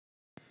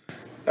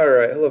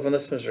Alright, hello everyone,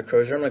 this is Mr.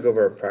 Crozier. I'm going to go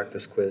over a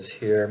practice quiz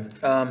here.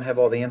 Have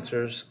all the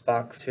answers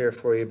boxed here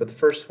for you, but the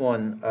first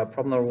one,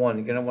 problem number one,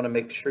 you're going to want to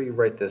make sure you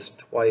write this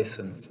twice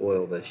and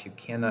FOIL this. You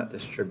cannot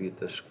distribute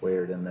this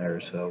squared in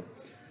there, so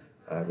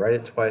write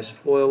it twice,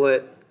 FOIL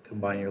it,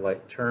 combine your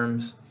like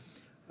terms.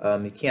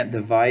 You can't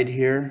divide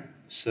here,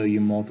 so you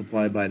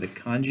multiply by the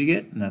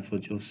conjugate, and that's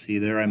what you'll see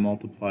there. I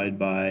multiplied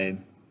by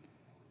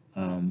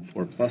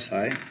 4 plus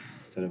I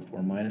instead of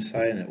 4 minus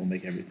I, and it will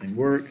make everything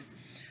work.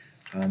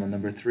 On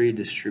number 3,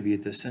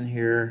 distribute this in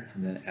here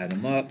and then add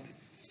them up.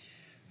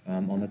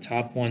 On the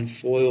top one,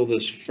 FOIL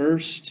this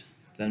first,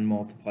 then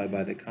multiply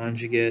by the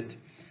conjugate.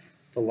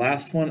 The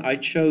last one, I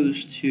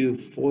chose to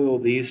FOIL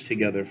these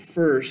together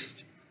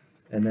first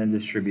and then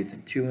distribute the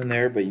 2 in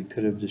there, but you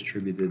could have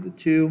distributed the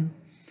 2.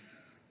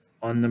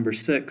 On number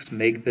 6,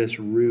 make this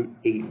root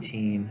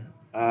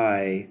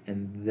 18i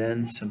and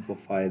then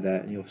simplify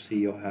that, and you'll see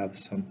you'll have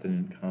something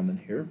in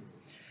common here.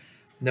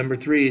 Number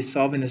 3 is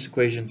solving this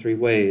equation 3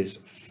 ways: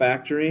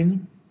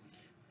 factoring,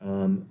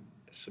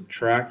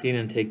 subtracting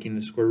and taking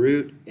the square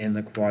root, and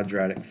the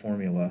quadratic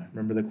formula.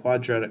 Remember, the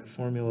quadratic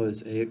formula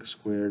is ax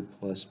squared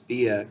plus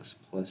bx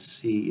plus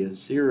c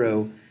is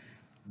 0.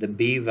 The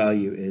b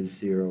value is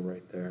 0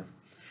 right there.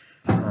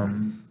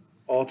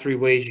 All 3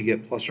 ways you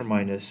get plus or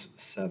minus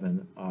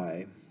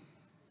 7i.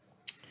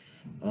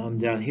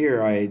 Down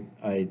here,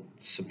 I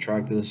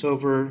subtracted this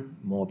over,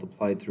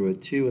 multiplied through a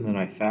 2, and then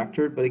I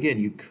factored. But again,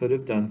 you could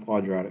have done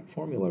quadratic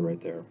formula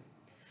right there.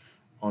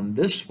 On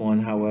this one,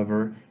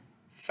 however,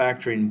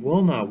 factoring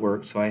will not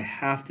work, so I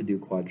have to do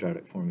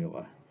quadratic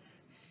formula.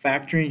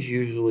 Factoring is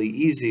usually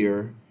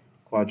easier.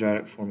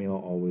 Quadratic formula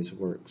always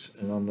works.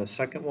 And on the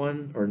second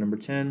one, or number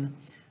 10,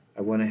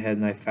 I went ahead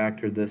and I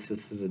factored this.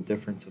 This is a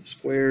difference of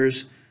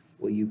squares.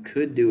 What you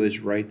could do is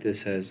write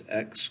this as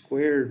x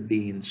squared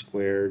being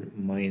squared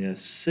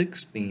minus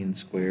 6 being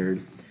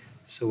squared.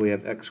 So we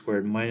have x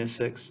squared minus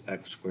 6,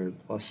 x squared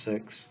plus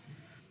 6.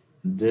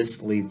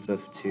 This leads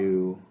us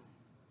to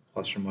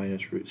plus or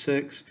minus root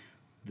 6.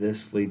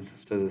 This leads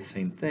us to the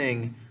same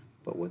thing,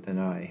 but with an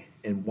I.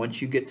 And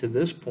once you get to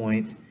this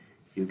point,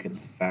 you can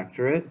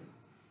factor it,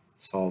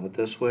 solve it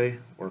this way,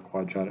 or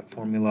quadratic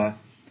formula.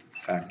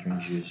 Factoring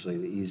is usually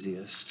the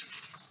easiest.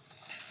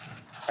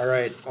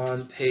 Alright,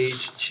 on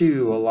page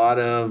 2, a lot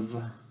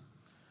of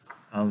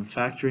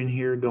factoring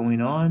here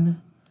going on.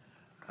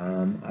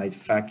 I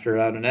factor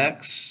out an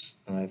x,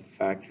 and I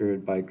factor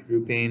it by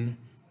grouping,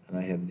 and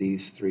I have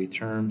these 3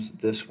 terms.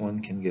 This one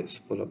can get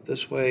split up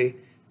this way,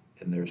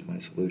 and there's my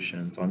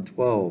solutions. On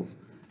 12,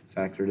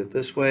 factored it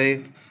this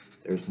way,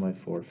 there's my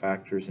 4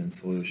 factors and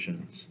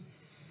solutions.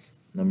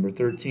 Number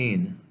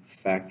 13,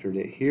 factored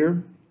it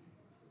here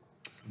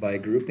by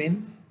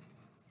grouping,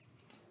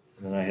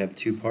 and then I have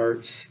 2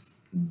 parts.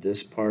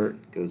 This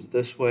part goes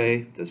this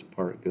way, this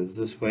part goes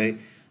this way.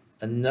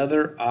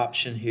 Another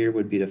option here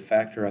would be to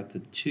factor out the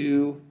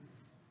 2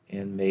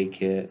 and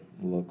make it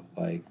look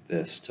like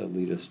this to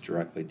lead us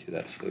directly to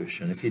that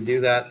solution. If you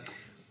do that,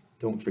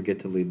 don't forget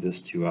to leave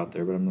this 2 out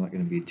there, but I'm not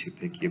going to be too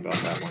picky about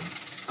that one.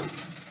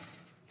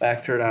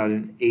 Factor it out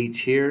in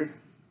h here,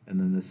 and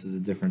then this is a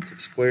difference of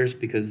squares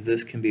because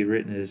this can be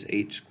written as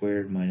h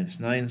squared minus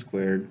 9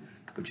 squared,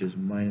 which is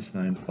minus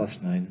 9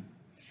 plus 9.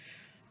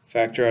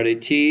 Factor out a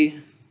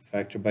t.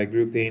 Factor by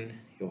grouping,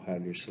 you'll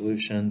have your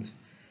solutions.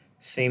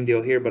 Same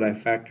deal here, but I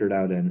factored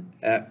out an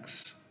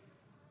x,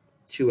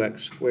 2x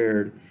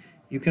squared.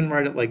 You can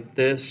write it like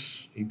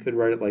this. You could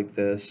write it like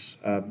this.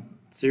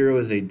 0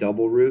 is a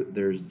double root.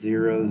 There's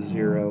 0,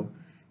 0,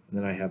 and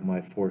then I have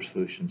my 4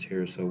 solutions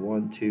here. So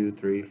 1, 2,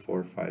 3,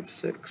 4, 5,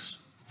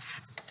 6.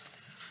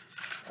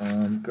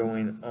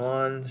 Going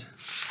on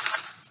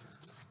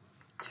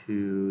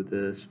to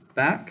this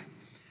back.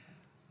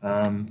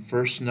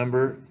 First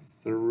number,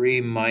 3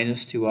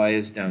 minus 2i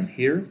is down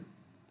here.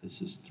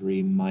 This is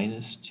 3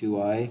 minus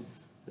 2i.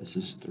 This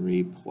is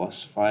 3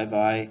 plus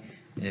 5i.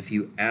 And if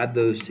you add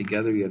those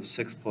together, you have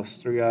 6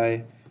 plus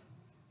 3i.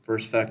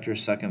 First vector,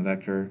 second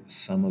vector,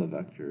 sum of the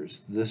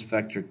vectors. This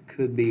vector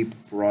could be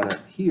brought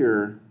up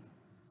here,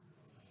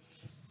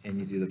 and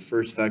you do the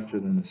first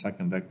vector, then the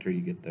second vector, you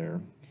get there.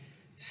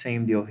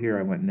 Same deal here.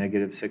 I went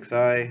negative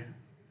 6i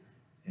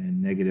and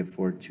negative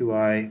 4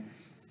 2i.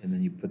 And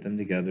then you put them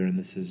together, and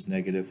this is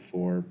negative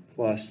 4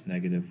 plus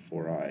negative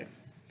 4i.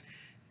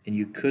 And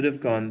you could have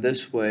gone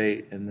this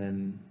way and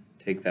then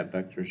take that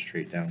vector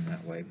straight down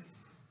that way.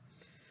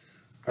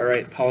 All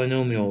right,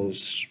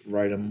 polynomials,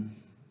 write them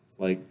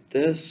like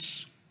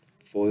this.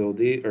 FOIL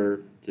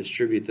or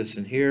distribute this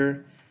in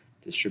here,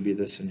 distribute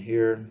this in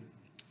here,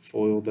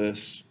 FOIL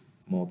this,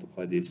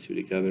 multiply these 2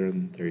 together,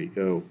 and there you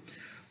go.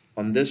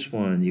 On this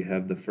one, you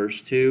have the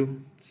first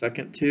 2,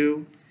 second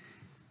 2.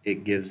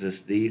 It gives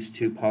us these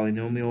 2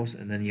 polynomials,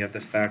 and then you have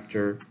to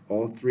factor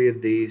all 3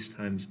 of these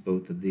times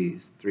both of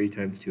these. 3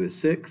 times 2 is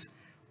 6.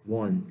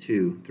 1,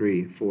 2,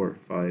 3, 4,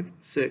 5,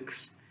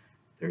 6.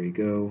 There you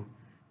go.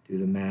 Do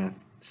the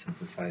math.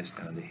 Simplifies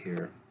down to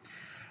here.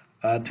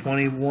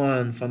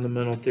 21,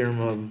 fundamental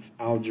theorem of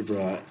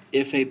algebra.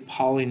 If a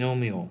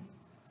polynomial,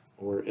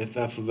 or if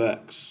f of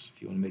x,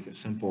 if you want to make it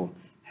simple,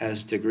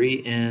 has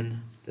degree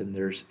n, then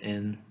there's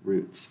n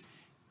roots.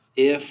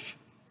 If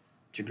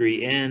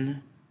degree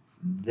n,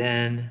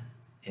 then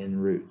n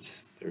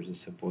roots. There's a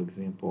simple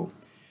example.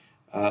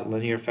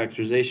 Linear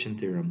factorization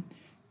theorem.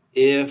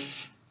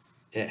 If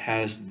it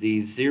has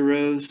these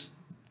zeros,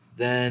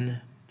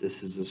 then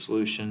this is a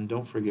solution.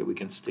 Don't forget we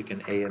can stick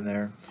an a in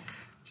there,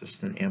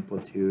 just an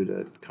amplitude,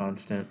 a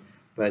constant.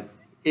 But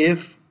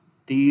if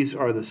these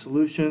are the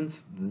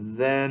solutions,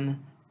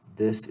 then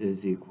this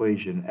is the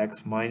equation,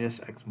 x minus,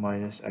 x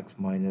minus, x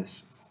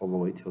minus, all the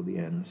way till the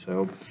end.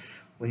 So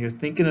when you're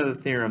thinking of the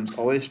theorems,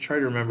 always try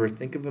to remember,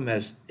 think of them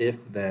as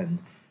if-then.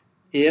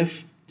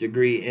 If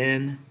degree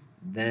n,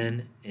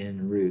 then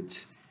n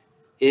roots.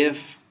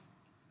 If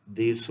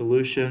these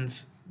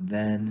solutions,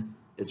 then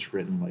it's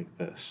written like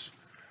this.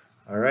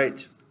 All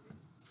right.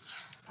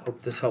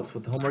 Hope this helps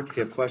with the homework. If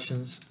you have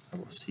questions, I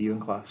will see you in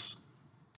class.